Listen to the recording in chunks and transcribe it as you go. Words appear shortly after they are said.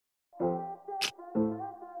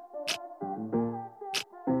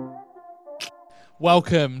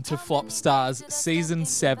Welcome to Flop Stars Season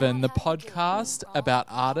 7, the podcast about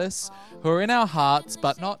artists who are in our hearts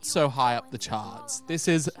but not so high up the charts. This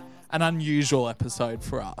is an unusual episode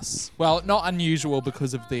for us. Well, not unusual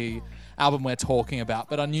because of the album we're talking about,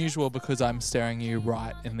 but unusual because I'm staring you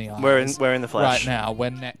right in the eyes. We're in the flesh. Right now,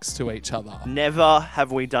 we're next to each other. Never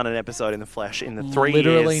have we done an episode in the flesh in the 3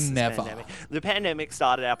 Literally years. never. The pandemic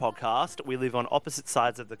started our podcast. We live on opposite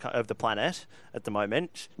sides of the planet at the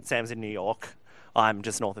moment. Sam's in New York. I'm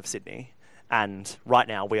just north of Sydney. And right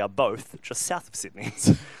now we are both just south of Sydney,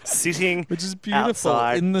 sitting Which is beautiful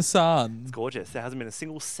outside. in the sun. It's gorgeous. There hasn't been a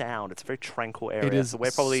single sound. It's a very tranquil area. It is so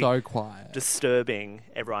we're probably so quiet. disturbing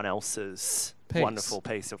everyone else's Peace. wonderful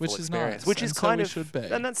peaceful Which is experience. nice, Which is and so kind we of, should be.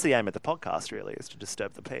 and that's the aim of the podcast really, is to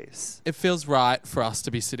disturb the peace. It feels right for us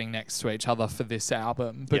to be sitting next to each other for this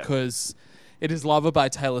album because it is Lover by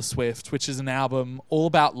Taylor Swift, which is an album all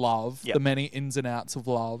about love, the many ins and outs of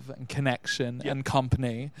love and connection and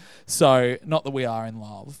company. So not that we are in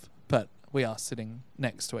love, but we are sitting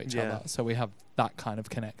next to each other. So we have that kind of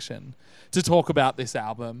connection to talk about this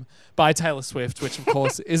album by Taylor Swift, which of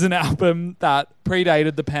course is an album that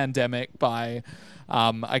predated the pandemic by,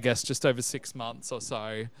 I guess, just over 6 months or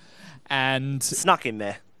so. And Snuck in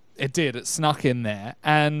there. it did. It snuck in there.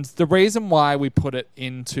 And the reason why we put it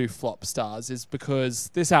into Flop Stars is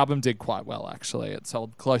because this album did quite well, actually. It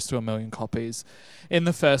sold close to 1 million copies in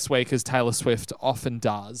the first week, as Taylor Swift often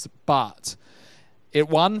does. But it,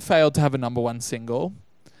 one, failed to have a number one single.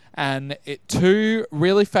 And it, two,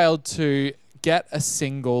 really failed to get a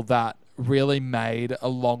single that really made a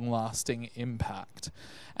long-lasting impact.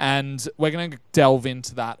 And we're going to delve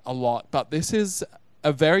into that a lot. But this is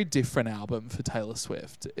a very different album for Taylor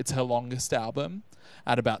Swift. It's her longest album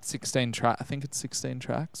at about 16 tracks. I think it's 16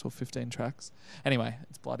 tracks or 15 tracks. Anyway,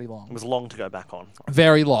 it's bloody long. It was long to go back on.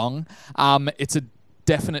 Very long. It's a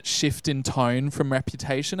definite shift in tone from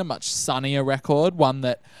Reputation, a much sunnier record, one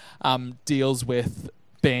that deals with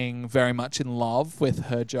being very much in love with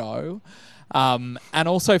her Joe. And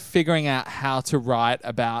also figuring out how to write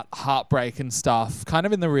about heartbreak and stuff kind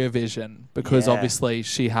of in the rear vision, because obviously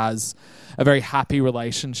she has a very happy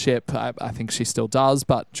relationship. I think she still does,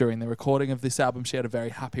 but during the recording of this album, she had a very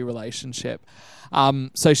happy relationship.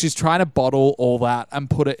 So she's trying to bottle all that and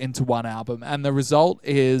put it into one album. And the result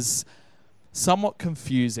is somewhat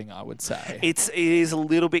confusing, I would say. It is a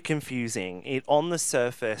little bit confusing. It, on the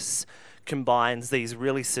surface, combines these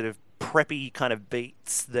really sort of preppy kind of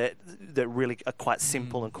beats that really are quite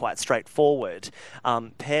simple and quite straightforward,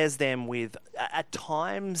 pairs them with, at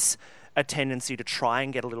times, a tendency to try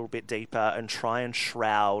and get a little bit deeper and try and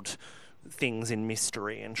shroud things in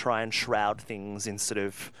mystery and try and shroud things in sort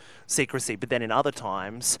of secrecy, but then in other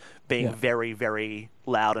times being very, very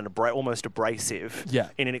loud and almost abrasive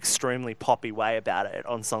in an extremely poppy way about it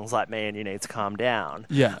on songs like Me and You Need to Calm Down.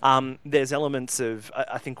 There's elements of,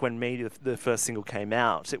 I think when Me, the first single, came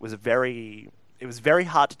out, it was very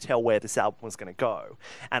hard to tell where this album was going to go.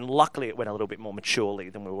 And luckily it went a little bit more maturely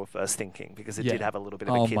than we were first thinking, because it did have a little bit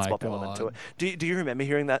of a kids pop element to it. Do you remember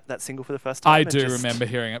hearing that single for the first time? I do remember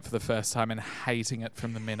hearing it for the first time and hating it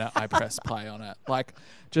from the minute I pressed play on it. Like,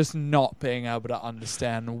 just not being able to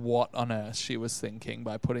understand what on earth she was thinking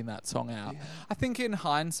by putting that song out. I think in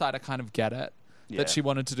hindsight I kind of get it. That she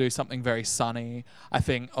wanted to do something very sunny. I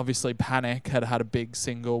think obviously Panic had a big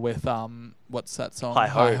single with what's that song? High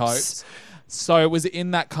Hopes. So it was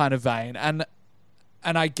in that kind of vein. And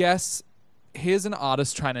I guess here's an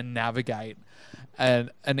artist trying to navigate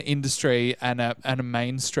an industry and a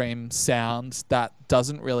mainstream sound that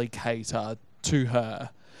doesn't really cater to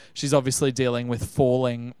her. She's obviously dealing with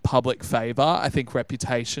falling public favour. I think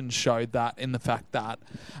Reputation showed that in the fact that,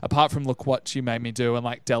 apart from Look What You Made Me Do and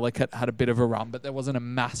like Delicate had a bit of a run, but there wasn't a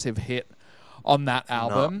massive hit on that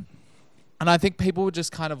album. No. And I think people were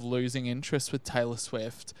just kind of losing interest with Taylor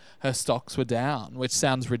Swift. Her stocks were down, which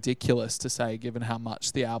sounds ridiculous to say given how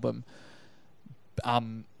much the album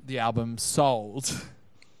sold.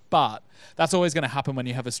 But that's always going to happen when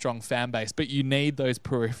you have a strong fan base. But you need those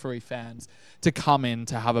periphery fans to come in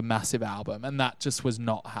to have a massive album. And that just was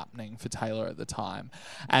not happening for Taylor at the time.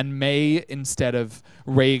 And Me, instead of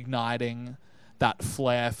reigniting that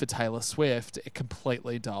flair for Taylor Swift, it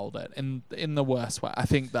completely dulled it in the worst way. I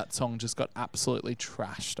think that song just got absolutely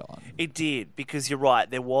trashed on. It did, because you're right,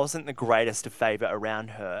 there wasn't the greatest of favour around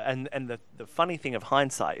her. And the funny thing of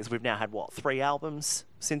hindsight is we've now had, 3 albums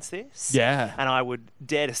since this? Yeah. And I would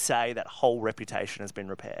dare to say that whole Reputation has been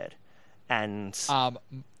repaired. And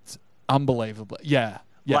unbelievably. Yeah.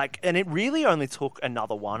 Yeah. Like, and it really only took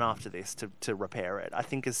another one after this to repair it. I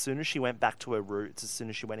think as soon as she went back to her roots, as soon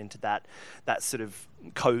as she went into that sort of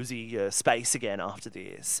cozy space again after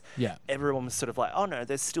this, Yeah. everyone was sort of like, oh no,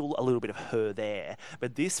 there's still a little bit of her there.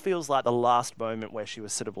 But this feels like the last moment where she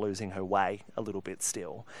was sort of losing her way a little bit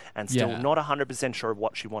still, and still Yeah. not 100% sure of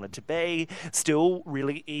what she wanted to be, still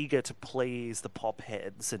really eager to please the pop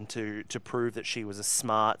heads and to prove that she was a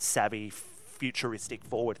smart, savvy, futuristic,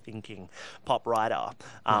 forward-thinking pop writer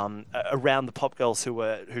around the pop girls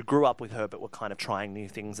who grew up with her but were kind of trying new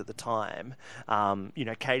things at the time.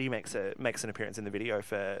 Katie makes an appearance in the video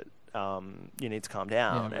for You Need to Calm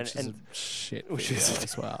Down, which is a shit video which is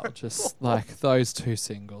as well. Just like those two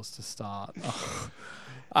singles to start.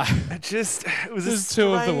 It was a There's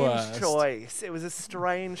two of the worst. strange choice. It was a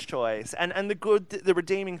strange choice, and the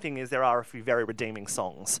redeeming thing is there are a few very redeeming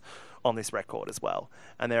songs on this record as well,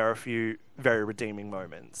 and there are a few very redeeming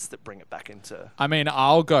moments that bring it back into. I mean,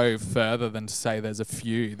 I'll go further than to say there's a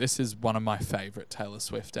few. This is one of my favorite Taylor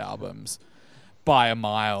Swift albums by a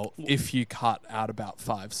mile. If you cut out about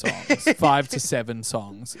 5 songs, 5 to 7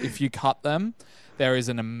 songs, if you cut them, there is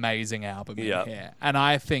an amazing album in here. And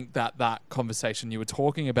I think that conversation you were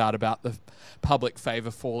talking about the public favour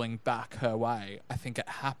falling back her way, I think it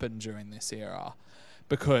happened during this era,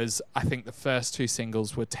 because I think the first 2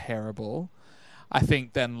 singles were terrible. I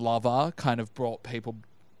think then Lover kind of brought people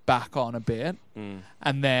back on a bit.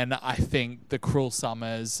 And then I think The Cruel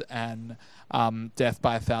Summers and Death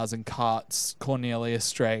by a Thousand Cuts, Cornelia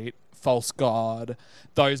Street, False God,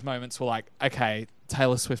 those moments were like, okay,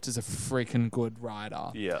 Taylor Swift is a freaking good writer.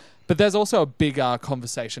 Yeah. But there's also a bigger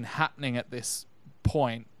conversation happening at this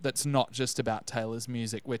point that's not just about Taylor's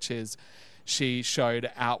music, which is she showed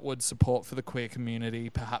outward support for the queer community,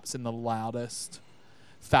 perhaps in the loudest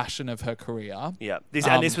fashion of her career. Yeah.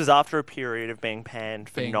 This was after a period of being panned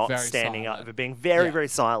for Being not very standing silent. up, for being very, Yeah. very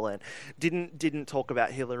silent. Didn't talk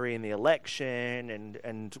about Hillary in the election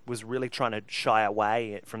and was really trying to shy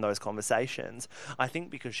away from those conversations. I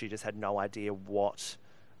think because she just had no idea what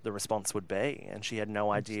the response would be, and she had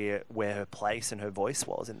no idea where her place and her voice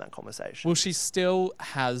was in that conversation. Well, she still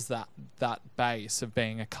has that base of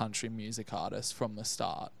being a country music artist from the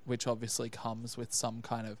start, which obviously comes with some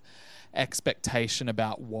kind of expectation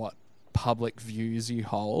about what public views you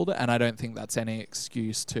hold, and I don't think that's any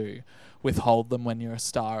excuse to withhold them when you're a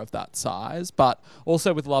star of that size. But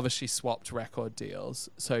also with Lover, she swapped record deals,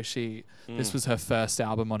 so this was her first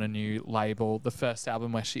album on a new label, the first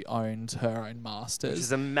album where she owned her own masters, Which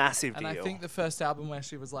is a massive and deal. I think the first album where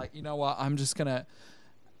she was like, you know what, I'm just gonna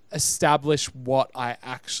establish what I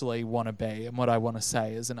actually want to be and what I want to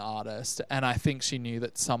say as an artist, and I think she knew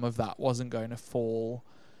that some of that wasn't going to fall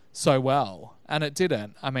so well, and it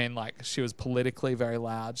didn't. I mean, like, she was politically very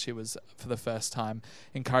loud. She was, for the first time,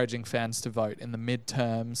 encouraging fans to vote in the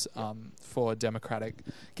midterms for Democratic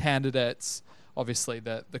candidates. Obviously,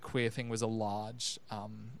 the queer thing was a large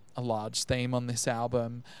theme on this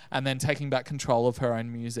album, and then taking back control of her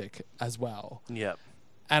own music as well. Yep.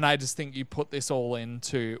 And I just think you put this all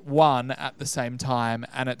into one at the same time,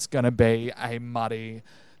 and it's going to be a muddy,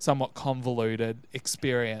 somewhat convoluted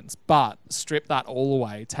experience. But strip that all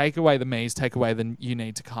away. Take away the me's, take away the You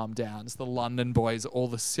Need to Calm Down, the London Boys, all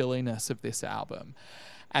the silliness of this album,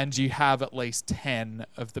 and you have at least 10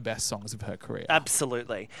 of the best songs of her career.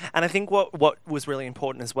 Absolutely. And I think what was really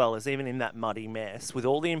important as well is, even in that muddy mess, with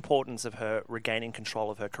all the importance of her regaining control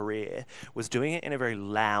of her career, was doing it in a very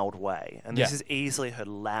loud way. And this is easily her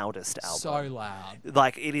loudest album. So loud.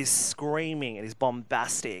 Like, it is screaming, it is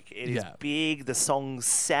bombastic, it is big, the songs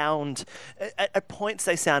sound, at points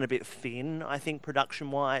they sound a bit thin, I think,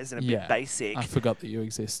 production-wise, and a bit basic. I forgot that you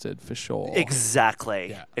existed, for sure.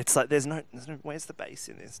 Exactly. Yeah. It's like, there's no, where's the bass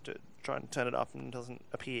in this? To try and turn it up and it doesn't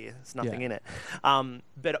appear. There's nothing in it.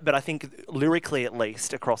 But I think lyrically, at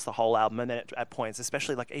least, across the whole album, and then at points,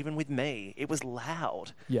 especially like even with Me, it was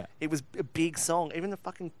loud. Yeah. It was a big song. Even the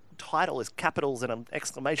fucking title is capitals and an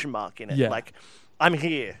exclamation mark in it. Yeah. Like, I'm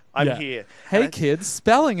here. I'm here. Hey kids,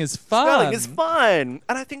 spelling is fun. Spelling is fun.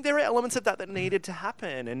 And I think there are elements of that needed to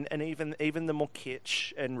happen. And even the more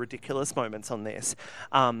kitsch and ridiculous moments on this.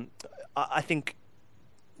 I think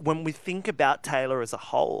when we think about Taylor as a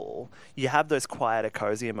whole, you have those quieter,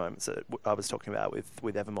 cozier moments that I was talking about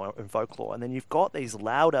with Evermore and Folklore. And then you've got these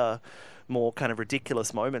louder, more kind of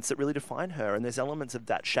ridiculous moments that really define her. And there's elements of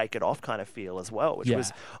that Shake It Off kind of feel as well, which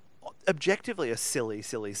was objectively a silly,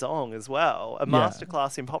 silly song as well. A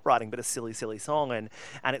masterclass in pop writing, but a silly, silly song. And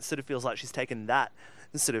it sort of feels like she's taken that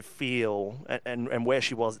sort of feel and where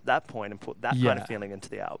she was at that point and put that kind of feeling into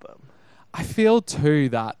the album. I feel too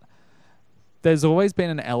that there's always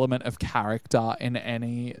been an element of character in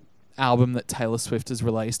any album that Taylor Swift has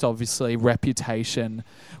released, obviously Reputation,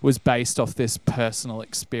 was based off this personal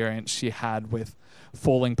experience she had with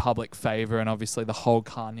falling public favor and obviously the whole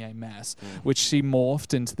Kanye mess, which she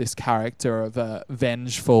morphed into this character of a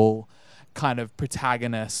vengeful kind of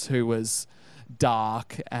protagonist who was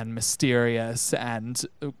dark and mysterious and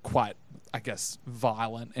quite, I guess,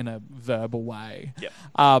 violent in a verbal way. Yep.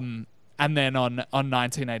 And then on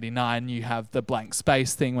 1989, you have the Blank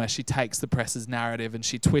Space thing where she takes the press's narrative and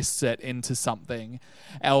she twists it into something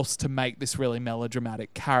else to make this really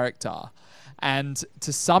melodramatic character. And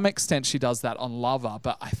to some extent, she does that on Lover,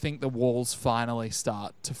 but I think the walls finally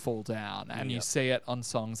start to fall down. And you see it on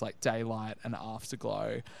songs like Daylight and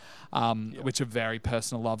Afterglow, which are very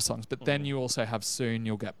personal love songs. But then you also have Soon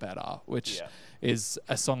You'll Get Better, which is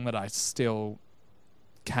a song that I still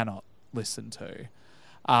cannot listen to.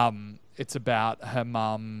 It's about her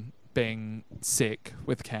mum being sick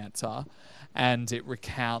with cancer, and it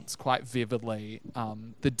recounts quite vividly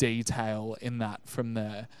the detail in that, from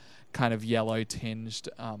the kind of yellow tinged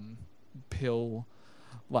pill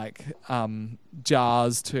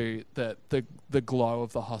jars to the glow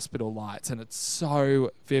of the hospital lights, and it's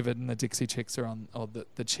so vivid. And the Dixie Chicks are on, or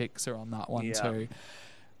the Chicks are on that one too,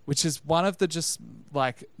 which is one of the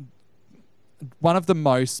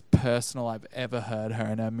most personal I've ever heard her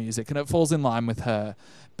in her music. And it falls in line with her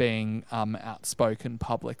being outspoken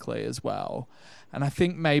publicly as well. And I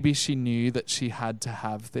think maybe she knew that she had to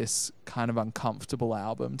have this kind of uncomfortable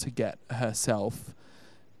album to get herself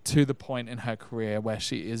to the point in her career where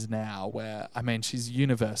she is now, where, I mean, she's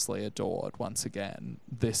universally adored once again.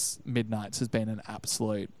 This Midnights has been an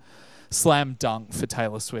absolute slam dunk for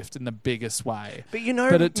Taylor Swift in the biggest way. But you know,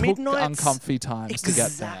 but it took uncomfy times to get there.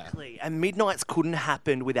 Exactly. And Midnights couldn't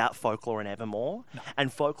happen without Folklore and Evermore. No.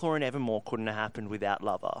 And Folklore and Evermore couldn't have happened without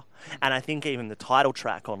Lover. And I think even the title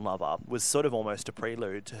track on Lover was sort of almost a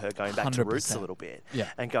prelude to her going back to roots a little bit. Yeah.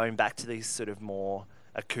 And going back to these sort of more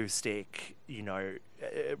acoustic,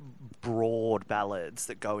 broad ballads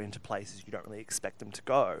that go into places you don't really expect them to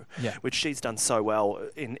go, which she's done so well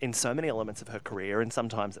in so many elements of her career. And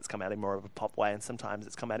sometimes it's come out in more of a pop way, and sometimes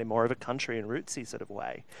it's come out in more of a country and rootsy sort of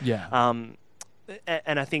way.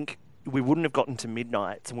 And I think we wouldn't have gotten to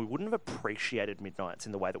Midnights, and we wouldn't have appreciated Midnights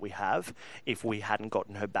in the way that we have if we hadn't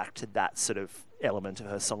gotten her back to that sort of element of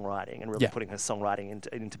her songwriting and really putting her songwriting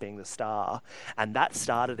into being the star. And that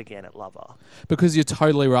started again at Lover. Because you're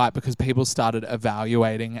totally right, because people started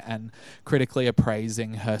evaluating and critically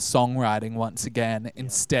appraising her songwriting once again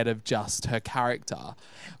instead of just her character,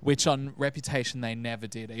 which on Reputation they never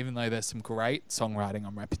did, even though there's some great songwriting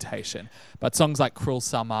on Reputation. But songs like Cruel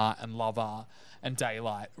Summer and Lover and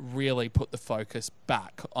Daylight really put the focus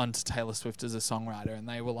back onto Taylor Swift as a songwriter, and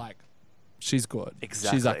they were like, she's good.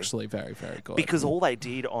 Exactly. She's actually very, very good. Because all they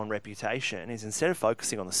did on Reputation is, instead of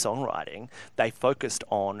focusing on the songwriting, they focused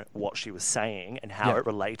on what she was saying and how it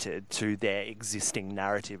related to their existing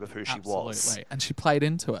narrative of who she was. Absolutely. And she played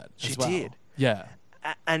into it She as well. did. Yeah.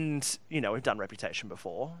 And, we've done Reputation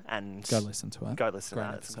before. And go listen to it. Go listen to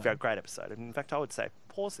that. It's a great episode. In fact, I would say,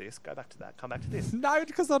 pause this, go back to that, come back to this. No,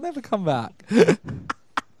 because I'll never come back.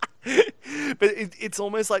 But it's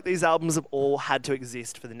almost like these albums have all had to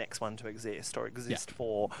exist for the next one to exist, or exist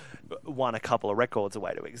for a couple of records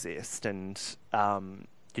away to exist. And, I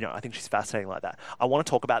think she's fascinating like that. I want to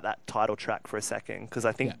talk about that title track for a second, because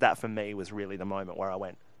I think that for me was really the moment where I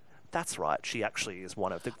went, that's right, she actually is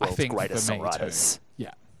one of the world's greatest songwriters. Too.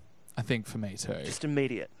 Yeah, I think for me too. Just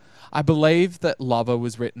immediate. I believe that Lover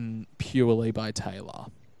was written purely by Taylor,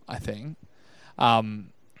 I think.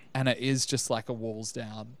 And it is just like a walls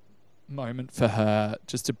down moment for her,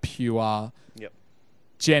 just a pure,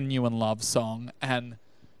 genuine love song. And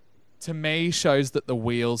to me shows that the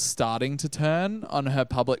wheel's starting to turn on her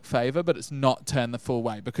public favour, but it's not turned the full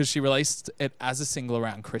way, because she released it as a single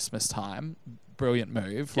around Christmas time. Brilliant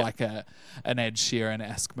move, like an Ed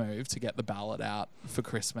Sheeran-esque move to get the ballad out for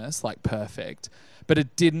Christmas, like perfect. But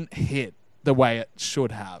it didn't hit the way it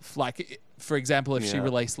should have. For example, if she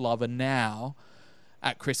released Lover now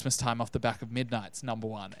at Christmas time off the back of Midnights, number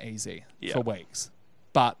one, easy for weeks.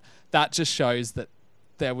 But that just shows that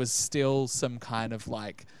there was still some kind of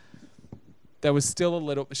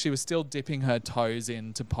she was still dipping her toes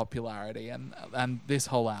into popularity, and this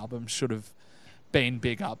whole album should have been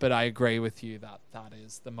bigger. But I agree with you that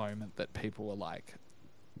is the moment that people were like,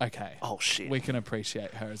 okay, oh shit, we can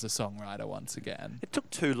appreciate her as a songwriter once again. It took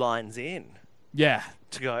 2 lines in to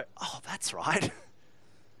go, oh, that's right.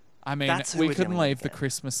 I mean, we couldn't leave the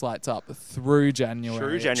Christmas lights up through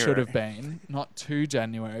January. It should have been, not to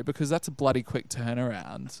January, because that's a bloody quick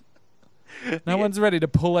turnaround. No one's ready to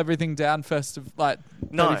pull everything down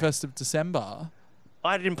 31st of December.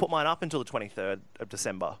 I didn't put mine up until the 23rd of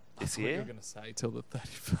December this You were year. going to say till the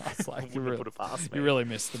 31st. Like, Wouldn't have put it past me. You really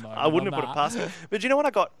missed the moment. I wouldn't on have put it that. past me. But do you know what I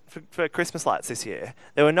got for Christmas lights this year?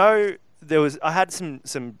 I had some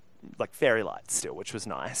like fairy lights still, which was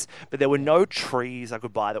nice, but there were no trees I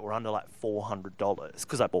could buy that were under like $400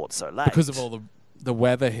 because I bought so late. Because of all the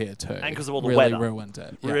weather here too. And 'cause of all the really weather. ruined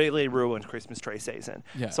it. Yeah. Really ruined Christmas tree season.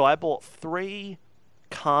 Yeah. So I bought 3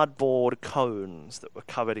 cardboard cones that were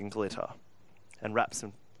covered in glitter and wrapped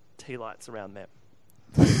some tea lights around them.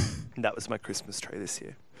 And that was my Christmas tree this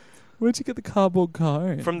year. Where'd you get the cardboard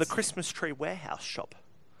cones? From the Christmas tree warehouse shop.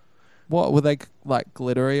 What were they like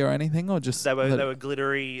glittery or anything, or just They were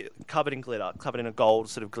glittery, covered in glitter, covered in a gold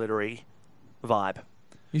sort of glittery vibe.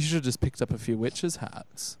 You should have just picked up a few witches'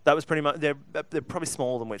 hats. That was pretty much. They're probably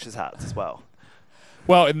smaller than witches' hats as well.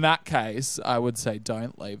 Well, in that case, I would say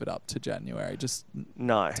don't leave it up to January. Just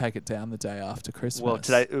No. take it down the day after Christmas. Well,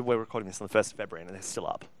 today we're recording this on the 1st of February and they're still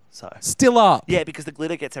up. So Still up. yeah, because the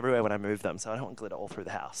glitter gets everywhere when I move them, so I don't want glitter all through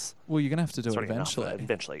the house. Well, you're gonna have to do It's it already enough, eventually. but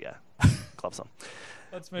eventually, yeah. Gloves on.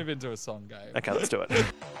 Let's move into a song game. Okay, let's do it.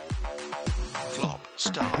 Flop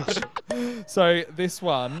stars. So this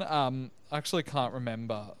one, I actually can't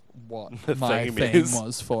remember what The my theme theme is.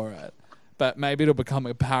 was for it, but maybe it'll become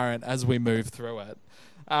apparent as we move through it.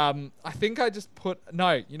 I think I just put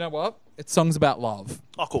no. You know what? It's songs about love.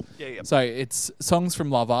 Oh, cool. Yeah, yeah. So it's songs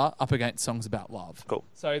from Lover up against songs about love. Cool.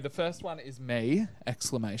 So the first one is Me!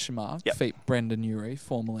 Exclamation mark. Yep. Feat Brendan Urie,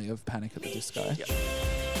 formerly of Panic at the Disco. Yep.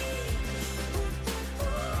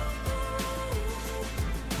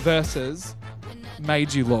 Versus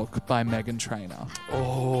Made You Look by Meghan Trainor.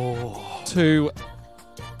 Oh. 2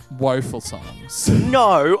 woeful songs.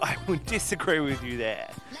 No, I would disagree with you there.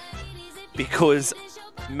 Because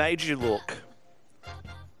Made You Look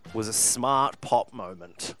was a smart pop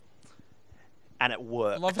moment. And it I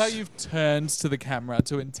worked. love how you've turned to the camera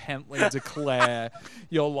to intently declare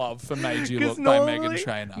your love for Made You 'Cause Look by Meghan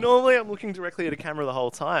Trainor. Normally I'm looking directly at a camera the whole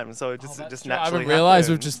time, so it just, Oh, it that's just true. I naturally haven't realised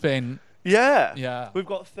we've happens. just been... Yeah. Yeah. We're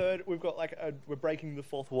breaking the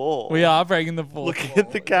fourth wall. We are breaking the fourth Look wall.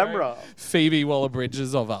 at the camera. Phoebe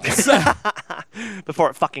Waller-Bridges of us. Before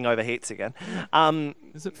it fucking overheats again.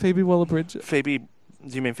 Is it Phoebe Waller-Bridges? Phoebe, do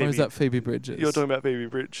you mean Phoebe? Or is that Phoebe Bridges? You're talking about Phoebe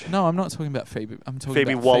Bridge. No, I'm not talking about Phoebe. I'm talking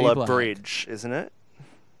Phoebe about Waller Phoebe Bridge, isn't it?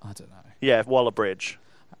 I don't know. Yeah, Waller Bridge.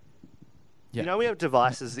 Yeah. You know we have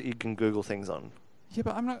devices that you can Google things on. Yeah,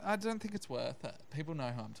 but I don't think it's worth it. People know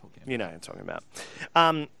who I'm talking about. You know what I'm talking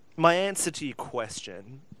about. My answer to your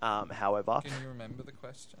question, however, Can you remember the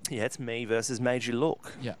question? yeah, it's Me versus Made You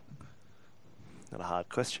Look. Yeah. Not a hard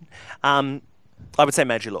question. I would say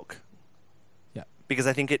Made You Look. Yeah. Because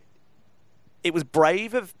I think it was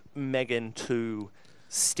brave of Megan to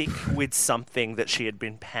stick with something that she had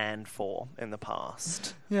been panned for in the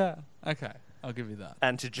past Yeah. Okay. I'll give you that.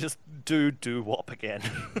 and to just do doo-wop again.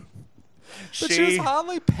 But she was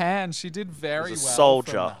hardly panned. She did very was a well.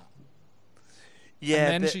 soldier. From that. Yeah,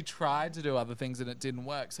 and then but, she tried to do other things and it didn't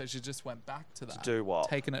work, so she just went back to that. do what?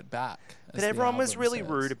 Taking it back. But as the everyone was album really says.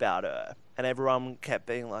 rude about her, and everyone kept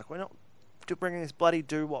being like, "We're not bringing this bloody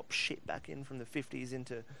doo-wop shit back in from the 50s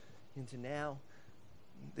into now.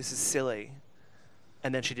 This is silly."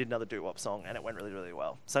 And then she did another doo-wop song, and it went really, really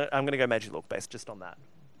well. So I'm going to go Made You Look based just on that.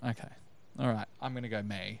 Okay. All right. I'm going to go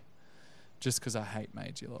Me. Just because I hate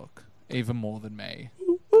Made You Look. Even more than Me.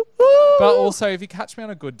 But also, if you catch me on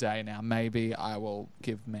a good day now, maybe I will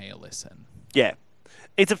give Me a listen. Yeah,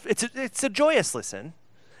 it's a joyous listen.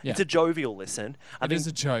 Yeah. It's a jovial listen. I It think is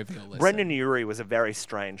a jovial listen. Brendan Urie was a very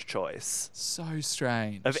strange choice. So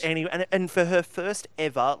strange. Of any and for her first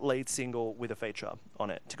ever lead single with a feature on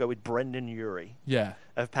it, to go with Brendan Urie Yeah.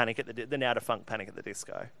 of Panic at the now defunct Panic at the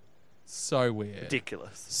Disco. So weird.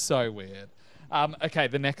 Ridiculous. So weird. Okay,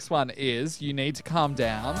 the next one is You Need to Calm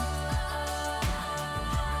Down.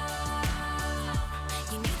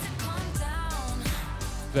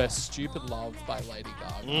 Versus Stupid Love by Lady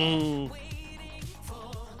Gaga.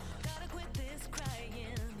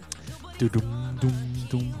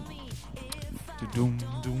 Do-dum-dum-dum.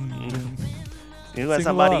 Do-dum-dum-dum. You got Sing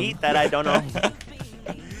somebody along. eat that I don't know.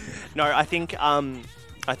 No, I think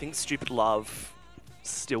Stupid Love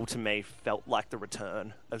still to me felt like the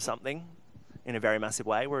return of something in a very massive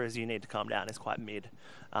way, whereas You Need to Calm Down is quite mid.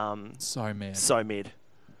 So mad. So mid.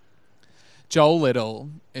 Joel Little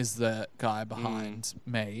is the guy behind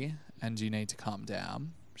Me, and You Need to Calm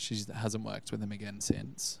Down. She hasn't worked with him again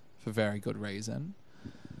since, for very good reason.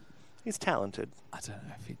 He's talented, I don't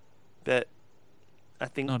know if he... but I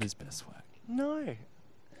think Not his best work. no.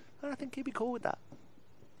 I think he'd be cool with that.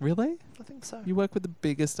 Really? I think so. You work with the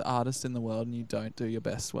biggest artist in the world and you don't do your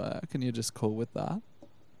best work and you're just cool with that?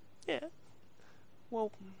 Yeah.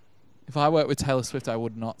 Well, If I worked with Taylor Swift, I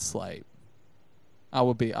would not sleep. I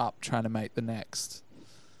would be up trying to make the next,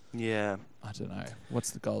 yeah. I don't know, what's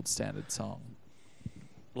the gold standard song?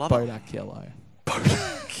 Love it. Bodak Yellow.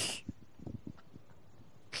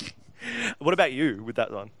 What about you with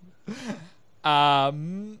that one?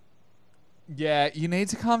 Yeah, You Need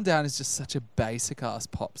to Calm Down is just such a basic ass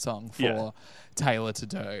pop song for Yeah. Taylor to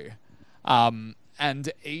do.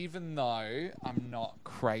 And even though I'm not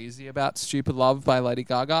crazy about Stupid Love by Lady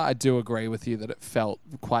Gaga, I do agree with you that it felt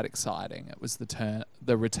quite exciting. It was the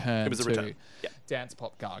return It was a to return. Yeah. dance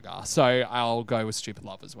pop Gaga. So I'll go with Stupid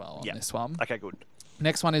Love as well on Yeah. this one. Okay, good.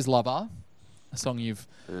 Next one is Lover, a song you've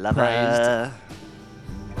Love praised. her.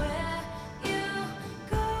 Where you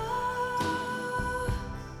go,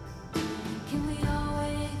 can we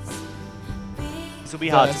always be? This will be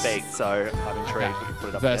hard to Verse. beat, so I'm intrigued. We can put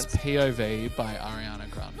it up Verse against. POV by Ariana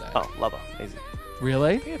Grande. Oh, Love her. Easy.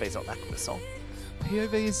 Really? POV's not that good a song.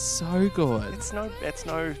 POV is so good. It's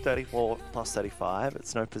no 34 plus 35.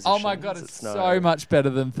 It's no positions. Oh my god, it's no... so much better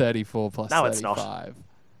than 34 plus No, 35. it's not.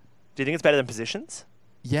 Do you think it's better than Positions?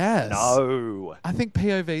 Yes. No. I think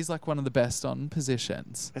POV is like one of the best on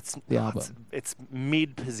Positions. It's The no, album. It's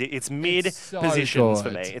mid so positions for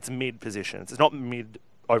good. me. It's mid positions. It's not mid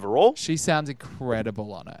overall. She sounds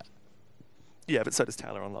incredible on it. Yeah, but so does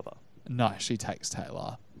Taylor on Lover. No, she takes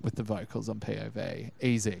Taylor with the vocals on POV.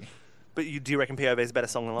 Easy. But do you reckon POV is a better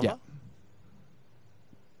song than Lover? Yeah.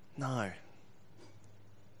 No.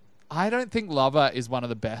 I don't think Lover is one of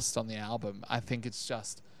the best on the album. I think it's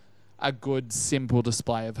just a good, simple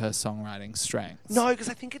display of her songwriting strengths. No, because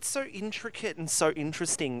I think it's so intricate and so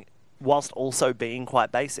interesting whilst also being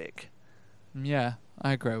quite basic. Yeah,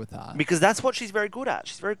 I agree with that. Because that's what she's very good at.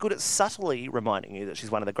 She's very good at subtly reminding you that she's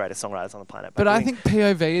one of the greatest songwriters on the planet. But by I doing- think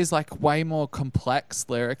POV is like way more complex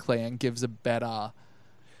lyrically and gives a better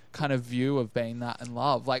kind of view of being that in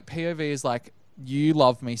love. Like POV is like, you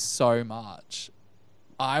love me so much.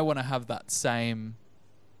 I want to have that same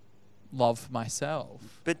love for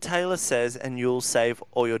myself. But Taylor says, and you'll save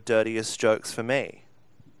all your dirtiest jokes for me.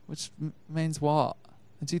 Which means what?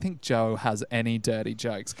 Do you think Joe has any dirty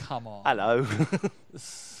jokes? Come on. Hello.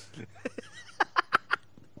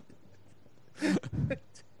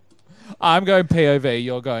 I'm going POV,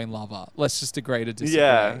 you're going Lover. Let's just agree to disagree.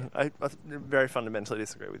 Yeah, I very fundamentally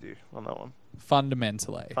disagree with you on that one.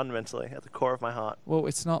 Fundamentally. Fundamentally, at the core of my heart. Well,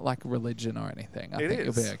 it's not like religion or anything. I It think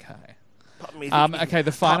you'll be is. okay. Pardon me, Okay,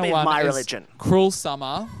 the pardon final me, one my is religion. Cruel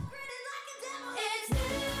Summer It's you,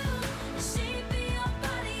 the shape of your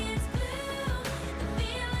body is blue, the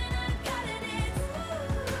feeling I got it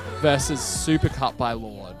is versus Supercut by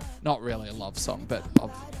Lord. Not really a love song, but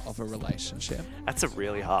of a relationship. That's a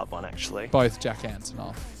really hard one, actually. Both Jack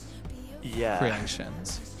Antonoff Yeah.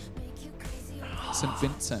 creations. St.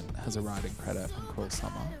 Vincent has a writing credit on Cruel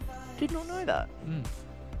Summer. Did not know that. Mm.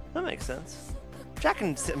 That makes sense. Jack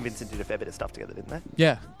and St. Vincent did a fair bit of stuff together, didn't they?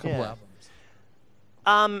 Yeah, couple Yeah.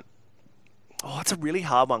 albums. Oh, it's a really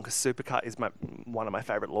hard one because Supercut is one of my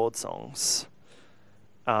favourite Lord songs.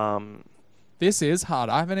 This is hard.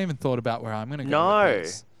 I haven't even thought about where I'm going to go No. with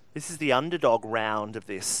this. This is the underdog round of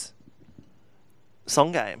this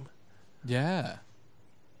song game. Yeah.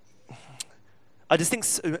 I just think,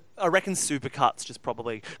 I reckon Supercut's just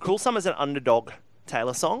probably... Cruel Summer's an underdog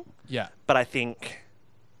Taylor song, Yeah. but I think...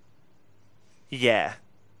 Yeah.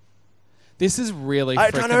 This is really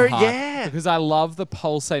I don't freaking know, hard yeah. because I love the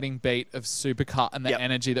pulsating beat of Supercut and the Yep.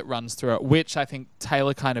 energy that runs through it, which I think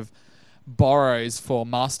Taylor kind of borrows for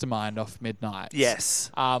Mastermind off Midnight.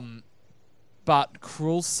 Yes. But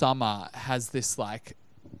Cruel Summer has this like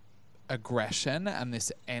aggression and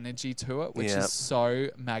this energy to it, which Yep. is so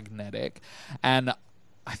magnetic. And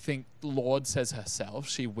I think Lorde says herself,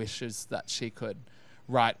 she wishes that she could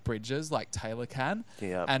write bridges like Taylor can.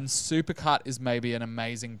 Yep. And Supercut is maybe an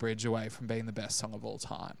amazing bridge away from being the best song of all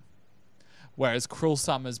time. Whereas Cruel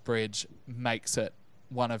Summer's bridge makes it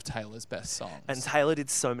one of Taylor's best songs. And Taylor did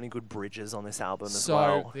so many good bridges on this album as so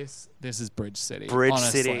well. this is Bridge City. Bridge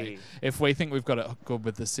honestly. City. If we think we've got it good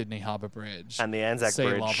with the Sydney Harbour Bridge And the Anzac Sea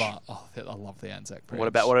Bridge. Lover, oh, I love the Anzac Bridge. What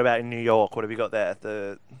about in New York? What have you got there?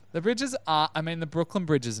 The the bridges? The Brooklyn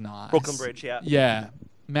Bridge is nice. Brooklyn Bridge, yeah. Yeah,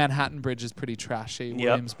 Manhattan Bridge is pretty trashy. Yep.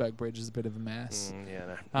 Williamsburg Bridge is a bit of a mess.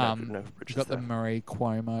 yeah, no We've bridges got the there. Marie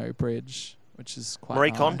Cuomo Bridge, which is quite Marie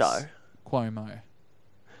nice. Kondo? Cuomo.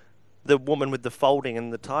 The woman with the folding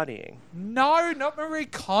and the tidying. No, not Marie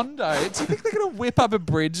Kondo. Do you think they're going to whip up a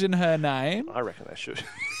bridge in her name? I reckon they should.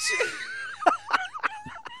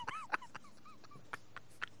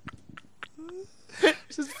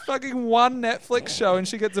 Just fucking one Netflix show and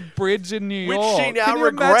she gets a bridge in New Which York. she now Can you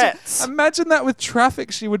regrets. Imagine that with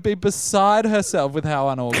traffic, she would be beside herself with how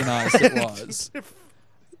unorganized it was.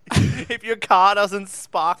 If your car doesn't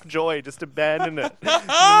spark joy, just abandon it in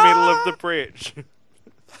the middle of the bridge.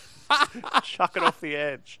 Chuck it off the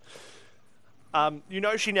edge.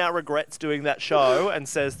 She now regrets doing that show and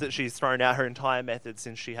says that she's thrown out her entire method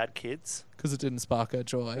since she had kids. Because it didn't spark her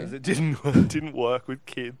joy. 'Cause it didn't work with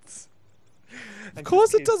kids. Of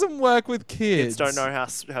course it doesn't work with kids. Kids don't know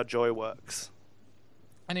how joy works.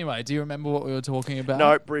 Anyway, do you remember what we were talking about?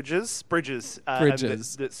 No, Bridges. Bridges.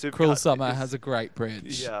 Supercut Cruel Summer is- has a great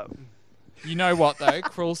bridge. Yeah. You know what, though?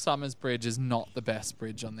 Cruel Summer's bridge is not the best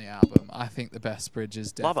bridge on the album. I think the best bridge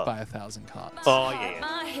is Death Lover. by a Thousand Cuts. Oh, yeah.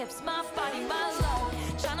 My hips, my body, my love.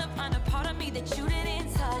 Tryna find a part of me that you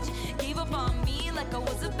didn't touch. Gave up on me like I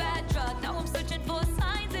was a bad drug. Now I'm searching for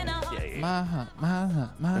signs in a Yeah, yeah. My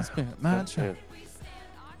heart, my spirit, my truth.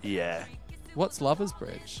 Yeah. What's Lover's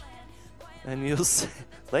Bridge? And you'll see,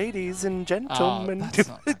 ladies and Oh, gentlemen, that's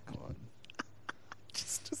not that good.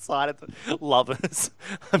 just decided that Lovers.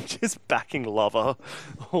 I'm just backing Lover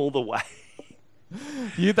all the way.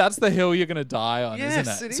 That's the hill you're going to die on, Yes,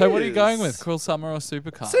 isn't it? it So what are you going is. with? Cruel Summer or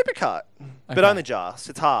Supercut? Supercut. But Okay. only just.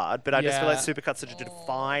 It's hard, but I just feel like Yeah. Supercut's such a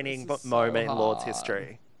defining this is so moment in Lord's hard.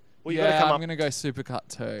 history. Well, you Yeah, gotta come I'm up. going to go Supercut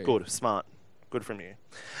too. Good, smart. Good from you.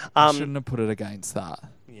 I shouldn't have put it against that.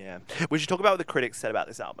 Yeah. We should talk about what the critics said about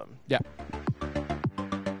this album. Yeah.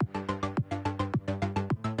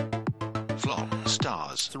 Flop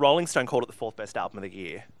stars. The Rolling Stone called it the fourth best album of the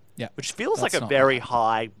year, Yeah. which feels That's like a not very bad.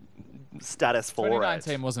 high status for it.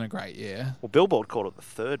 2019 wasn't a great year. Well, Billboard called it the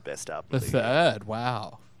third best album The of the year. third,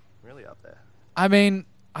 wow. Really up there. I mean,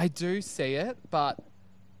 I do see it, but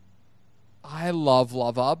I love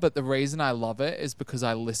Lover, but the reason I love it is because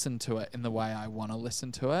I listen to it in the way I want to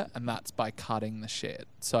listen to it, and that's by cutting the shit.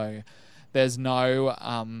 So there's no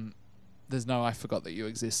I forgot that you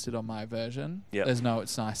existed on my version. Yep. There's no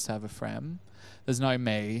it's nice to have a friend. There's no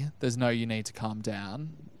me. There's no you need to calm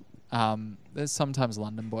down. There's sometimes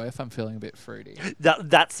London Boy if I'm feeling a bit fruity.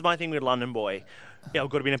 That's my thing with London Boy. Yeah, I've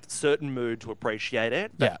got to be in a certain mood to appreciate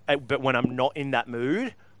it. But when I'm not in that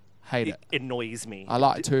mood, Hate it. it annoys me. I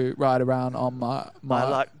like to ride around on my I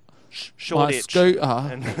like my Shoreditch. scooter.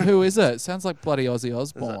 And- Who is it? Sounds like bloody Ozzy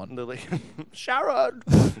Is that Osbourne. Lily? Sharon,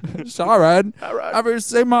 Sharon, Sharon. have you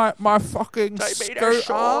seen my fucking take me to scooter?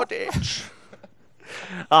 Shoreditch.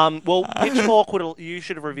 Well, Pitchfork you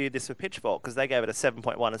should have reviewed this with Pitchfork because they gave it a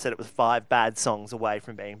 7.1 and said it was 5 bad songs away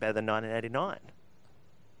from being better than 1989.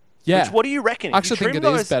 Yeah. Which, what do you reckon? I If you actually think it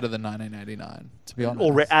trim is those- better than 1989, to be honest.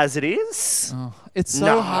 Or as it is? Oh, it's so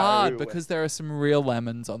No. hard because there are some real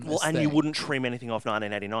lemons on this Well, and you thing. wouldn't trim anything off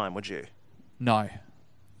 1989, would you? No.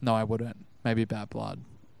 No, I wouldn't. Maybe Bad Blood.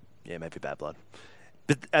 Yeah, maybe Bad Blood.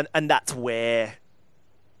 But and that's where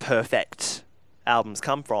perfect albums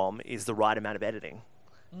come from, is the right amount of editing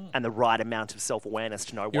and the right amount of self-awareness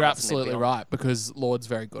to know what You're else needs to be absolutely on. right because Lord's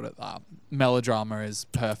very good at that. Melodrama is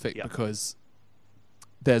perfect Yep. because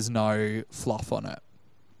there's no fluff on it.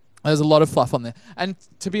 There's a lot of fluff on there. And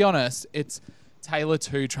to be honest, it's Taylor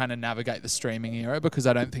too trying to navigate the streaming era because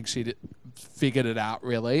I don't think she'd figured it out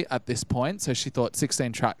really at this point. So she thought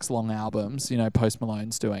 16 tracks, long albums, Post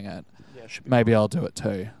Malone's doing it. Yeah, should be Maybe I'll do it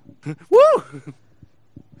too. Woo!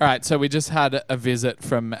 All right, so we just had a visit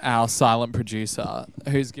from our silent producer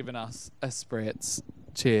who's given us a spritz.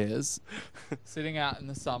 Cheers. Sitting out in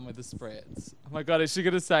the sun with a spritz. Oh my God, is she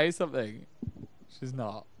going to say something? She's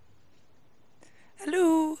not.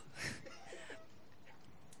 Hello.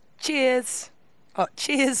 Cheers. Oh,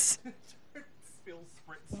 cheers.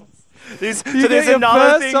 There's You get your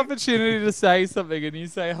another first thing. opportunity to say something and you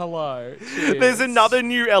say hello. Cheers. There's another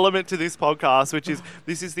new element to this podcast, which is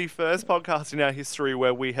this is the first podcast in our history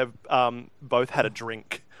where we have both had a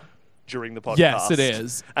drink during the podcast. Yes, it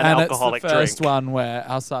is. An and alcoholic it's the first drink. one where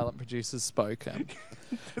our silent producer's spoken.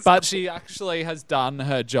 But she actually has done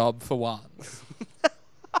her job for once.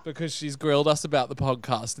 Because she's grilled us about the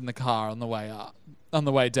podcast in the car on the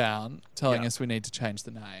way down, telling Yeah. us we need to change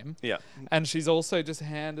the name. Yeah. And she's also just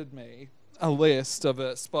handed me a list of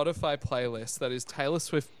a Spotify playlist that is Taylor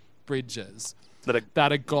Swift bridges that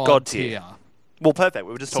are God God tier. tier. Well, perfect.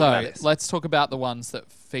 We were just talking about So this. let's talk about the ones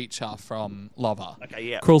that feature from Lover. Okay,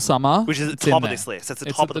 yeah. Cruel Summer, Which is at it's the in top of there. this list. It's the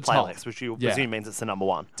It's top at of the the top. playlist, which you Yeah. presume means it's the number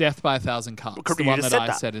one. Death by a Thousand Cuts. You The one just that said I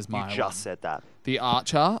that. said is my You just one. said that. The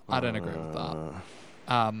Archer, I don't agree with that.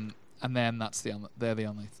 And then they're the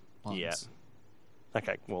only ones. Yeah.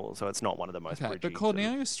 Okay, well, so it's not one of the most Okay, bridgy. but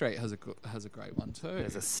Cornelia Street has a great one too.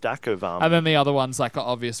 There's a stack of And then the other ones, like the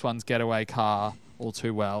obvious ones, Getaway Car, All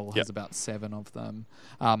Too Well, Yep. has about 7 of them.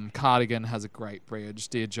 Cardigan has a great bridge.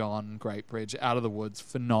 Dear John, great bridge. Out of the Woods,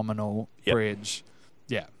 phenomenal Yep. bridge.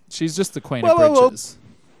 Yeah, she's just the queen Whoa, of whoa, whoa. bridges.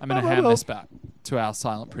 I'm going to Whoa, hand whoa, this back to our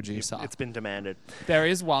silent producer. it's been demanded. There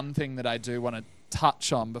is one thing that I do want to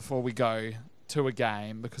touch on before we go to a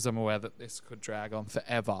game, because I'm aware that this could drag on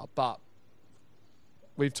forever. But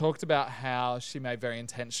we've talked about how she made very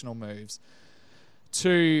intentional moves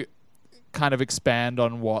to kind of expand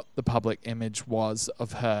on what the public image was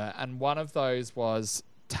of her. And one of those was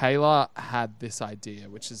Taylor had this idea,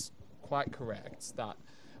 which is quite correct, that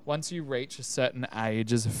once you reach a certain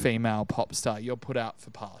age as a female pop star, you're put out for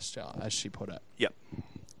pasture, as she put it. Yep.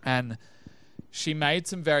 And she made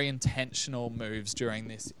some very intentional moves during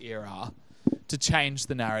this era to change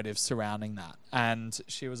the narrative surrounding that. And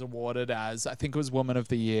she was awarded as, I think it was Woman of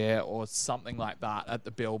the Year or something like that at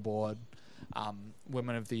the Billboard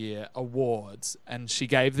Women of the Year Awards. And she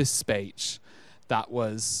gave this speech that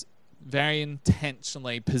was very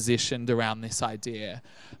intentionally positioned around this idea.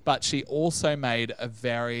 But she also made a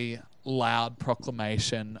very loud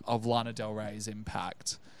proclamation of Lana Del Rey's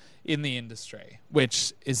impact in the industry,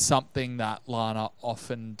 which is something that Lana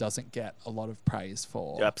often doesn't get a lot of praise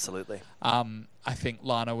for. Absolutely. I think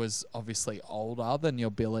Lana was obviously older than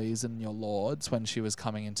your Billies and your Lords when she was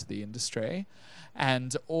coming into the industry.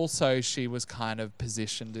 And also she was kind of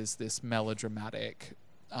positioned as this melodramatic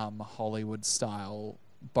Hollywood-style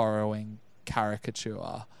borrowing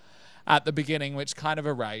caricature at the beginning, which kind of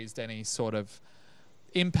erased any sort of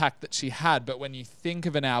impact that she had. But when you think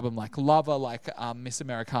of an album like Lover, like Miss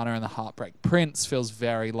Americana and the Heartbreak Prince feels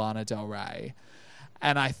very Lana Del Rey.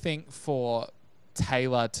 And I think for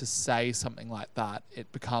Taylor to say something like that,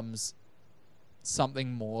 it becomes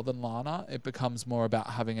something more than Lana. It becomes more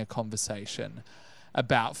about having a conversation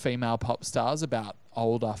about female pop stars, about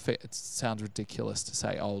older, it sounds ridiculous to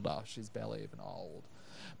say older, she's barely even old,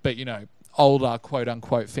 but you know, older quote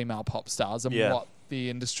unquote female pop stars and Yeah. what the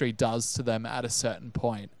industry does to them at a certain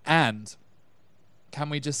point. And can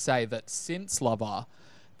we just say that since Lover,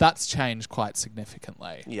 that's changed quite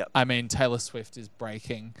significantly. Yep. I mean, Taylor Swift is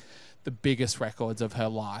breaking the biggest records of her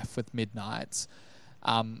life with Midnights.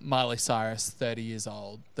 Miley Cyrus, 30 years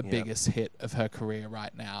old, the Yep. biggest hit of her career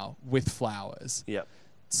right now with Flowers. Yep.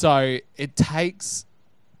 So it takes...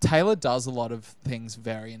 Taylor does a lot of things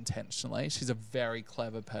very intentionally. She's a very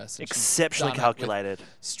clever person. She's Exceptionally done it with calculated.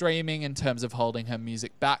 streaming in terms of holding her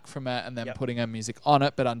music back from it and then Yep. putting her music on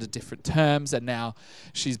it, but under different terms. And now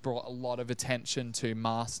she's brought a lot of attention to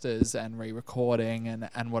masters and re-recording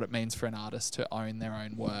and what it means for an artist to own their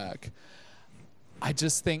own work. I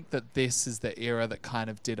just think that this is the era that kind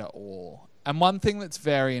of did it all. And one thing that's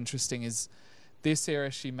very interesting is this era,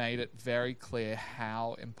 she made it very clear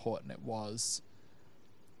how important it was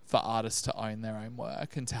for artists to own their own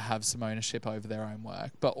work and to have some ownership over their own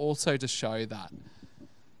work, but also to show that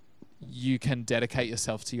you can dedicate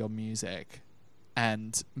yourself to your music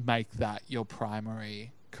and make that your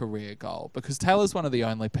primary career goal. Because Taylor's one of the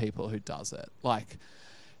only people who does it. Like,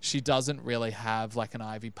 she doesn't really have like an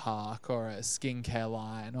Ivy Park or a skincare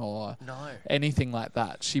line or No. anything like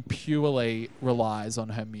that. She purely relies on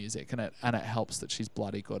her music, and it helps that she's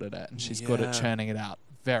bloody good at it, and she's good at Yeah. churning it out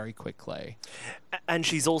very quickly. And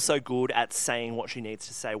she's also good at saying what she needs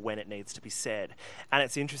to say when it needs to be said. And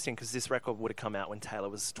it's interesting because this record would have come out when Taylor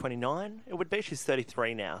was 29. It would be. She's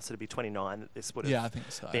 33 now, so it'd be 29 that this would have Yeah, I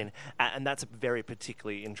think so. been. And that's a very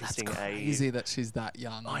particularly interesting That's age. crazy that she's that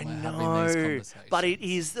young. I and we're having know, these conversations. but it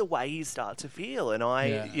is the way you start to feel. And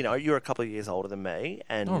Yeah. you know, you're a couple of years older than me,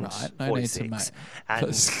 and All right, no need to 46. mate. And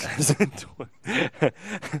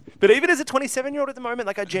but even as a 27-year-old at the moment,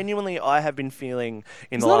 like I have been feeling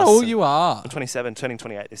in Is the that last. all you are? I'm 27, turning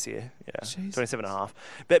 28 this year. Yeah, Jesus. 27 and a half.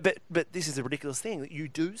 But this is a ridiculous thing that you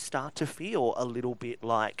do start to feel a little bit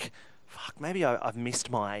like, fuck, maybe I've missed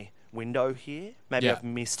my window here. Maybe Yeah. I've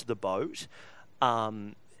missed the boat.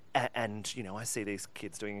 And, you know, I see these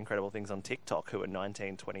kids doing incredible things on TikTok who are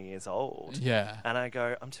 19, 20 years old. Yeah. And I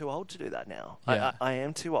go, I'm too old to do that now. Yeah. I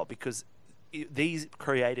am too old because these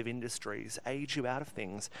creative industries age you out of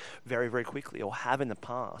things very, very quickly, or have in the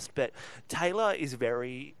past. But Taylor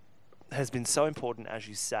has been so important, as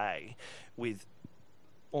you say, with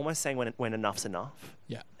almost saying when enough's enough.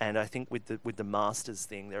 Yeah. And I think with the masters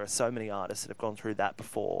thing, there are so many artists that have gone through that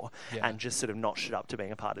before Yeah. and just sort of notched it up to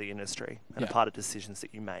being a part of the industry and Yeah. a part of decisions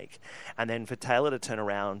that you make. And then for Taylor to turn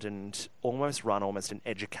around and run an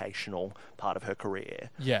educational part of her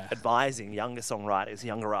career, Yeah. advising younger songwriters,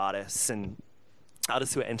 younger artists, and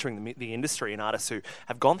artists who are entering the industry and artists who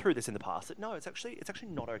have gone through this in the past, that no, it's actually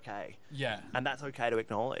not okay. Yeah. And that's okay to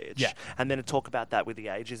acknowledge. Yeah. And then to talk about that with the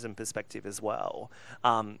ageism perspective as well.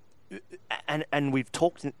 And we've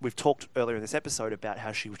talked earlier in this episode about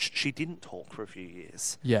how she didn't talk for a few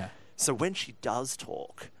years. Yeah. So when she does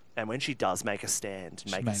talk and when she does make a stand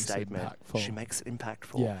and make a makes it statement, impactful. she makes it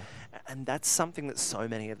impactful. Yeah. And that's something that so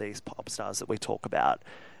many of these pop stars that we talk about,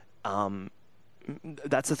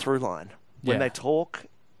 that's a through line. When Yeah. they talk,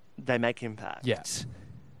 they make impact. Yeah.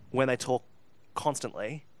 When they talk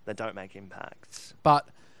constantly, they don't make impact. But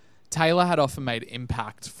Taylor had often made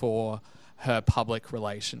impact for her public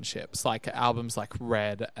relationships. Like albums like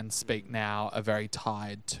Red and Speak Now are very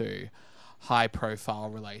tied to high profile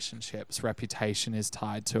relationships. Reputation is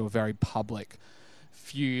tied to a very public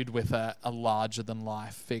feud with a larger than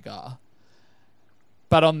life figure.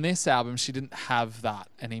 But on this album, she didn't have that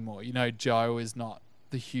anymore. You know, Joe is not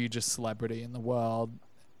the hugest celebrity in the world.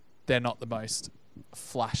 They're not the most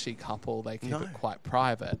flashy couple. They keep No. it quite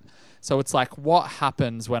private. So it's like, what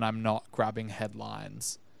happens when I'm not grabbing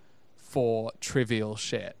headlines for trivial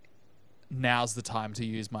shit? Now's the time to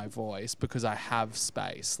use my voice because I have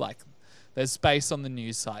space. Like, there's space on the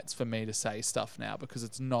news sites for me to say stuff now because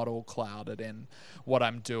it's not all clouded in what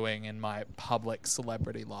I'm doing in my public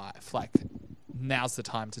celebrity life. Like, now's the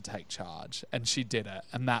time to take charge. And she did it.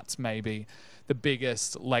 And that's maybe the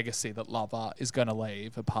biggest legacy that Lover is going to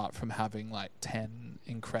leave, apart from having like 10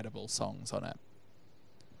 incredible songs on it.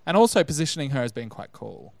 And also positioning her as being quite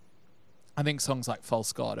cool. I think songs like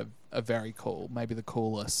False God are very cool. Maybe the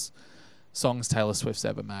coolest songs Taylor Swift's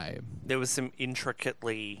ever made. There was some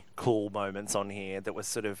intricately cool moments on here that were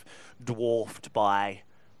sort of dwarfed by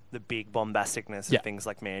the big bombasticness Yeah. of things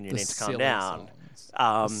like Man, You The Need to Calm silly Down. songs.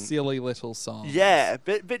 The silly little songs. Yeah,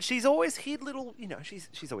 but she's always hid little, you know, she's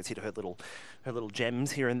always hid her little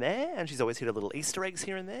gems here and there, and she's always hid her little Easter eggs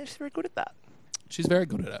here and there. She's very good at that. She's very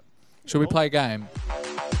good at it. Should we play a game?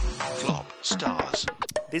 Flop stars.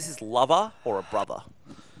 This is Lover or a Brother.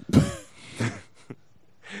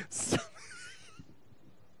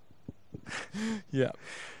 Yeah.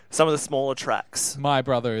 Some of the smaller tracks. My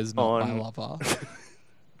brother is not my On- lover.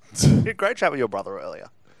 Great chat with your brother earlier.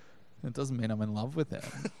 It doesn't mean I'm in love with him.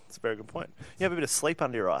 That's a very good point. You have a bit of sleep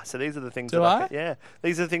under your eye, so these are the things Do that I? yeah,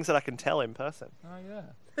 these are the things that I can tell in person. Oh,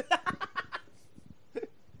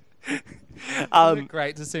 yeah.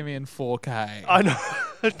 Great to see me in 4K. I know.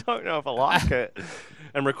 I don't know if I like it.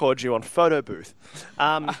 And record you on photo booth.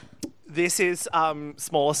 This is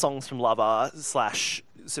smaller songs from Lover /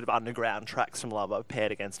 sort of underground tracks from Lover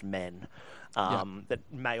paired against men that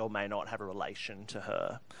may or may not have a relation to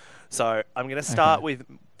her. So I'm going to start with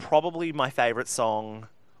probably my favourite song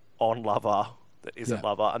on Lover that isn't Yeah.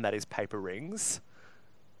 Lover, and that is Paper Rings.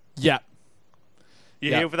 Yeah. You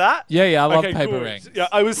Yeah. here for that? Yeah, I love Okay, Paper good. Rings. Yeah,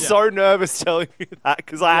 I was so nervous telling you that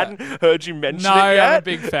because I hadn't heard you mention No, it yet. I'm a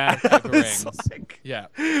big fan of I Paper was Rings. like, Yeah.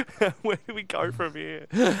 where do we go from here?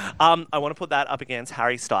 I want to put that up against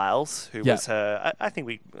Harry Styles, who Yeah. was her, I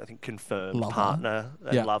think confirmed Lover. partner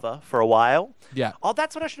and Yeah. lover for a while. Yeah. Oh,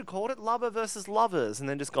 that's what I should have called it, Lover versus Lovers, and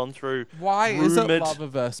then just gone through. Why is it rumoured- lover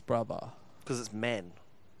versus brother? Because it's men.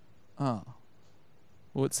 Oh.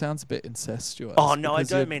 Well, it sounds a bit incestuous. Oh, no, I because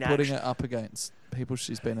don't you're mean putting actu- it up against people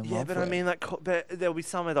she's been in Yeah, love but with. I mean, like, but there'll be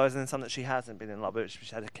some of those and then some that she hasn't been in love with,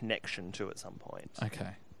 she's had a connection to at some point. Okay.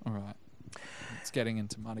 All right. It's getting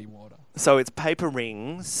into muddy water. So it's Paper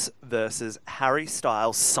Rings versus Harry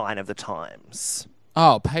Styles' Sign of the Times.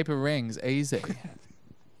 Oh, Paper Rings. Easy.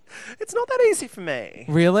 It's not that easy for me.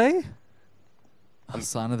 Really?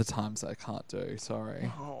 Sign of the Times I can't do.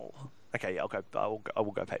 Sorry. Oh. Okay, yeah, I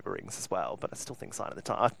will go Paper Rings as well, but I still think Sign of the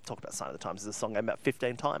Times. I've talked about Sign of the Times as a song about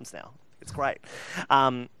 15 times now. It's great.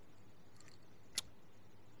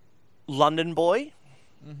 London Boy,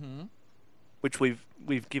 which we've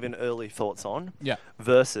given early thoughts on, Yeah.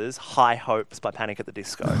 versus High Hopes by Panic at the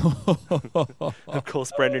Disco. Of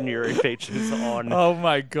course, Brendan Urie features on Oh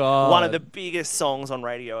my god. one of the biggest songs on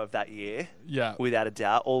radio of that year, Yeah. without a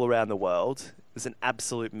doubt, all around the world. It was an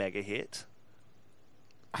absolute mega hit.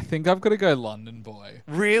 I think I've got to go London Boy.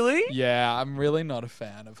 Really? Yeah, I'm really not a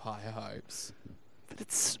fan of High Hopes. But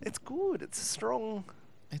it's good. It's a strong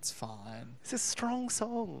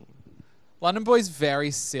song. London Boy's very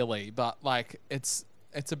silly, but like it's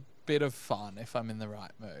a bit of fun if I'm in the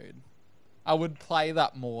right mood. I would play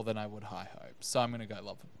that more than I would High Hopes, so I'm gonna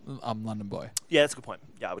go London Boy. Yeah, that's a good point.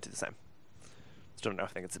 Yeah, I would do the same. Still don't know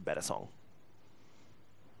if I think it's a better song.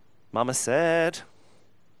 Mama said.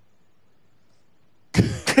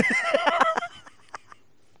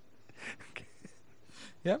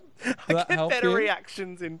 Yep. that get help better you?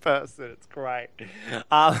 reactions in person. It's great.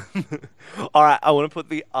 All right, I want to put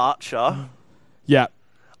The Archer Yeah.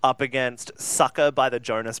 up against Sucker by the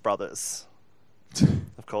Jonas Brothers.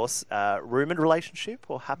 Of course, rumored relationship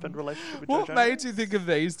or happened relationship with Joe What Jonas. made you think of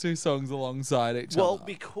these two songs alongside each Well, other?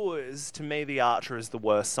 because to me, The Archer is the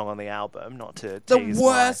worst song on the album. Not to The tease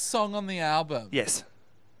worst song on the album. Yes,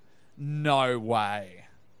 No way.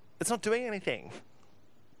 it's not doing anything.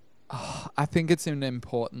 I think it's an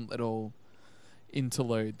important little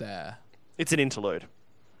interlude there. It's an interlude.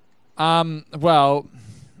 Well,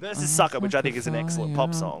 Versus Sucker, which I think is an excellent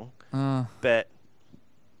pop song, but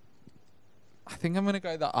I think I'm going to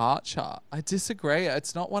go The Archer. I disagree.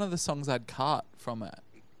 It's not one of the songs I'd cut from it.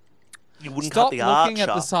 you wouldn't Stop cut The looking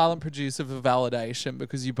Archer. at the silent producer for validation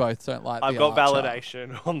because you both don't like I've The got Archer.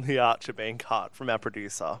 validation on The Archer being cut from our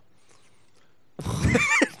producer,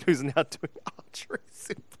 who's now doing archery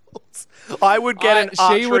symbols. I would get an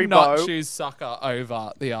archery She would not bow. choose Sucker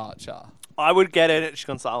over The Archer. I would get it. She's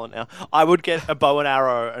gone silent now. I would get a bow and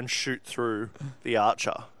arrow and shoot through The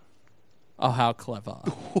Archer. Oh, how clever.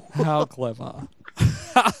 How clever.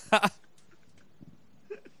 Let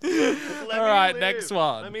All me right, live. next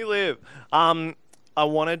one. Let me live. I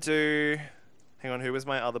want to do. Hang on, who was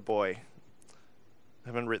my other boy? I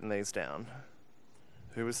haven't written these down.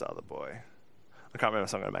 Who was the other boy? I can't remember,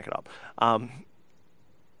 so I'm going to make it up.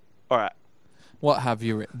 All right. What have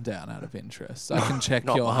you written down out of interest? I can check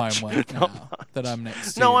Not your much. homework Not now that I'm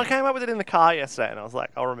next to No, you. I came up with it in the car yesterday, and I was like,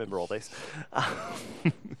 I'll remember all these.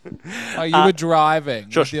 Oh, you were driving.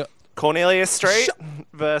 with Shush. your- Cornelia Street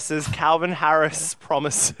versus Calvin Harris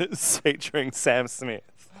Promises featuring Sam Smith.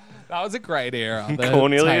 That was a great era. The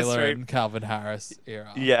Cornelia Taylor Street. and Calvin Harris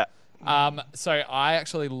era. Yeah. So I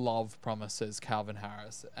actually love Promises, Calvin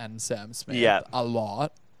Harris and Sam Smith Yeah. a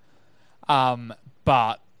lot.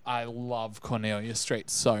 But I love Cornelia Street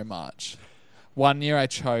so much. One year I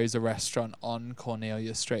chose a restaurant on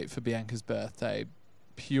Cornelia Street for Bianca's birthday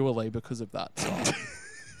purely because of that song.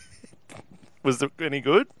 Was it any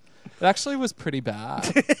good? It actually was pretty bad.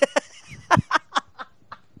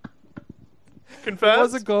 Confirmed? It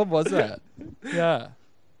wasn't good, was it? Yeah.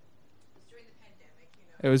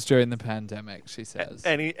 It was during the pandemic, she says.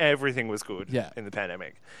 Everything was good Yeah. in the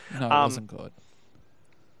pandemic. No, it wasn't good.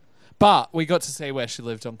 But we got to see where she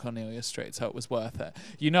lived on Cornelia Street, so it was worth it.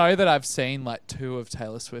 You know that I've seen like 2 of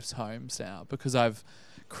Taylor Swift's homes now because I've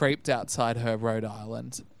creeped outside her Rhode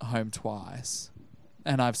Island home twice,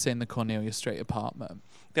 and I've seen the Cornelia Street apartment.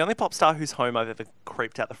 The only pop star whose home I've ever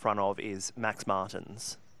creeped out the front of is Max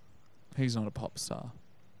Martin's. He's not a pop star.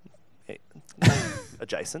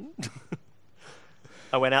 Adjacent.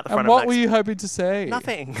 I went out the front And of what Max. were you hoping to see?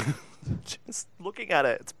 Nothing. Just looking at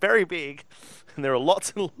it. It's very big. And there are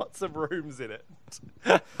lots and lots of rooms in it.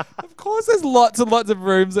 Of course, there's lots and lots of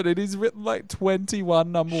rooms in it. He's written like 21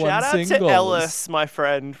 number Shout one out singles. to Ellis, my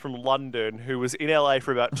friend from London, who was in LA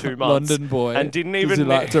for about 2 months. London boy. And didn't Does even he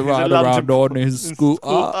like to he's a ride London around boy on his in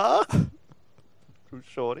scooter?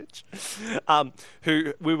 Shortage.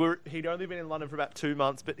 He'd only been in London for about 2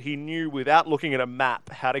 months, but he knew without looking at a map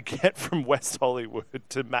how to get from West Hollywood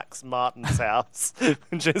to Max Martin's house,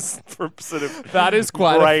 just from sort of That is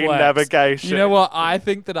quite brain a flex. navigation. You know what? I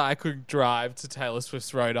think that I could drive to Taylor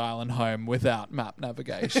Swift's Rhode Island home without map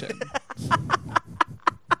navigation.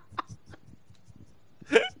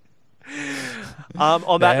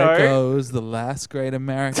 On that There note, goes the last great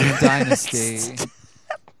American dynasty.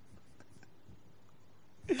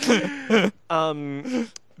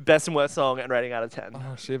 best and worst song and rating out of 10.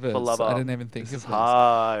 Oh, shivers. For Lover. I didn't even think This of is this.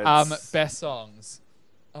 hard. Best songs.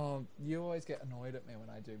 Oh, you always get annoyed at me when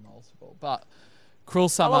I do multiple. But Cruel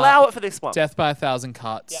Summer, I'll allow it for this one. Death by a Thousand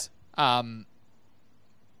Cuts,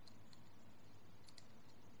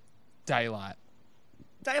 Daylight.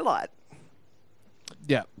 Daylight.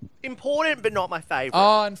 Yeah. Important, but not my favourite.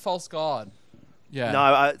 Oh, and False God. Yeah.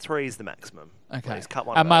 No, 3 is the maximum. Okay. Please cut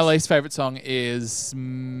one And of my those. least favorite song is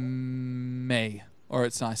Me, or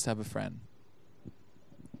It's Nice to Have a Friend.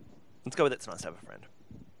 Let's go with It's Nice to Have a Friend.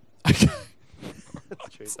 Okay.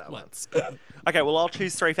 Let's choose that one. Let's. Okay, well, I'll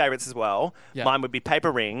choose 3 favourites as well. Yeah. Mine would be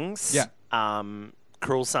Paper Rings, Yeah.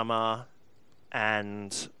 Cruel Summer,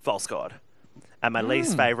 and False God. And my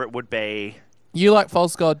least favourite would be... You like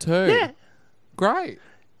False God too? Yeah. Great.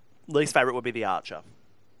 Least favourite would be The Archer.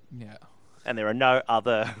 Yeah. And there are no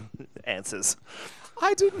other answers.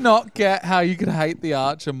 I did not get how you could hate The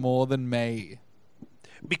Archer more than Me.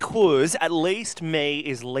 Because at least Me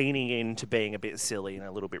is leaning into being a bit silly and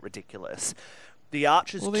a little bit ridiculous. The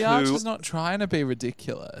Archer's Well, The too... Archer's not trying to be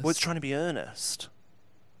ridiculous. Well, it's trying to be earnest.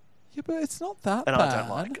 Yeah, but it's not that And bad. I don't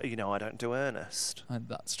like, I don't do Ernest.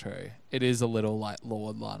 That's true. It is a little like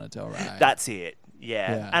Lord Lana Del Rey. That's it.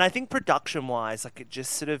 Yeah. Yeah. And I think production-wise, like it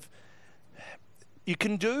just sort of, you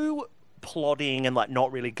can do plotting and like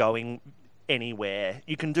not really going anywhere.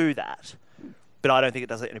 You can do that, but I don't think it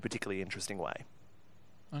does it in a particularly interesting way.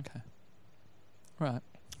 Okay. Right.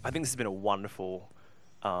 I think this has been a wonderful.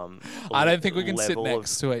 I don't think we can sit level of-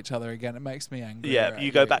 next to each other again. It makes me angry. Yeah, at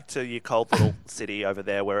you go back to your cold little city over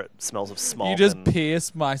there where it smells of smoke. You just and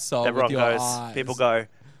pierce my soul everyone with your goes. eyes. People go,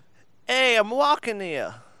 "Hey, I'm walking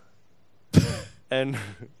here," and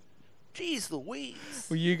geez Louise.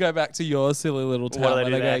 Well, you go back to your silly little What do town they where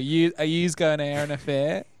do they there? go, are yous going to air an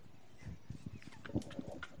affair?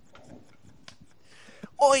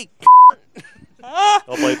 Oi!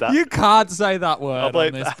 I'll believe that. You can't say that word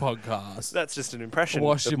believe on this that. podcast. That's just an impression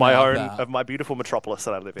Wash of your my mouth own, out. of my beautiful metropolis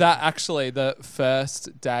that I live in. That actually, the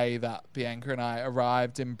first day that Bianca and I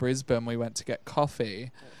arrived in Brisbane, we went to get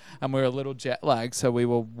coffee and we were a little jet lagged, so we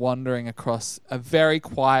were wandering across a very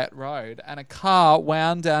quiet road and a car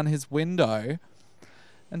wound down his window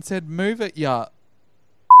and said, "Move it, ya."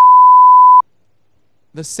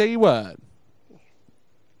 The C word.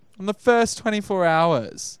 On the first 24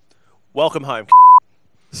 hours. Welcome home.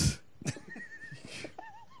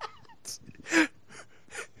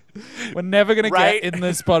 We're never going to Right. get in the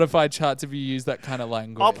Spotify charts if you use that kind of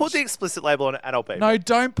language. I'll put the explicit label on it and I'll beep No, it.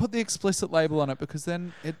 don't put the explicit label on it because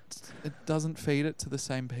then it doesn't feed it to the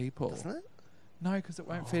same people. Doesn't it? No, because it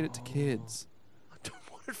won't feed it to kids. I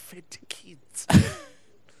don't want it fed to kids.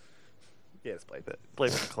 Yes, bleep it. Bleep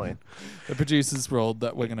it clean. The producers ruled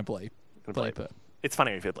that we're going to bleep. Gonna Bleep it. It's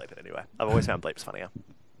funnier if you bleep it anyway. I've always found bleeps funnier.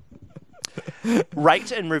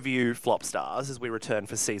 Rate and review Flop Stars as we return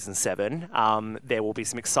for season 7. There will be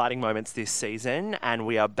some exciting moments this season, and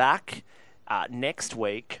we are back next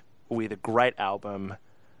week with a great album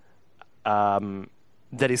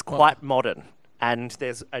that is quite modern. And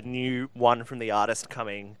there's a new one from the artist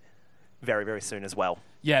coming very, very soon as well.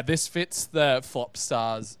 Yeah, this fits the Flop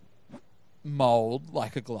Stars mold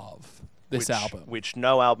like a glove. This album. Which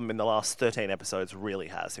no album in the last 13 episodes really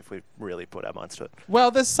has, if we really put our minds to it. Well,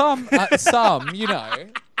 there's some, you know.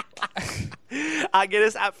 Get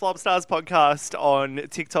us at Flopstars Podcast on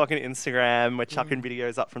TikTok and Instagram. We're chucking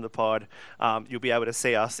videos up from the pod. You'll be able to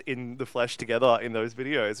see us in the flesh together in those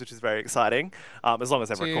videos, which is very exciting. As long as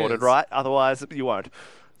they've recorded Cheers. right. Otherwise, you won't.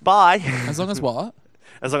 Bye. As long as what?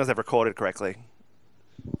 As long as they've recorded correctly.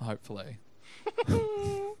 Hopefully.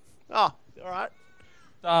 Oh, all right.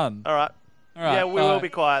 Done. All right. All right. Yeah, we will be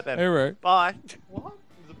quiet then. Hooroo. Bye. What?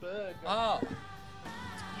 There's a bird. Oh.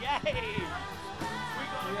 Yay!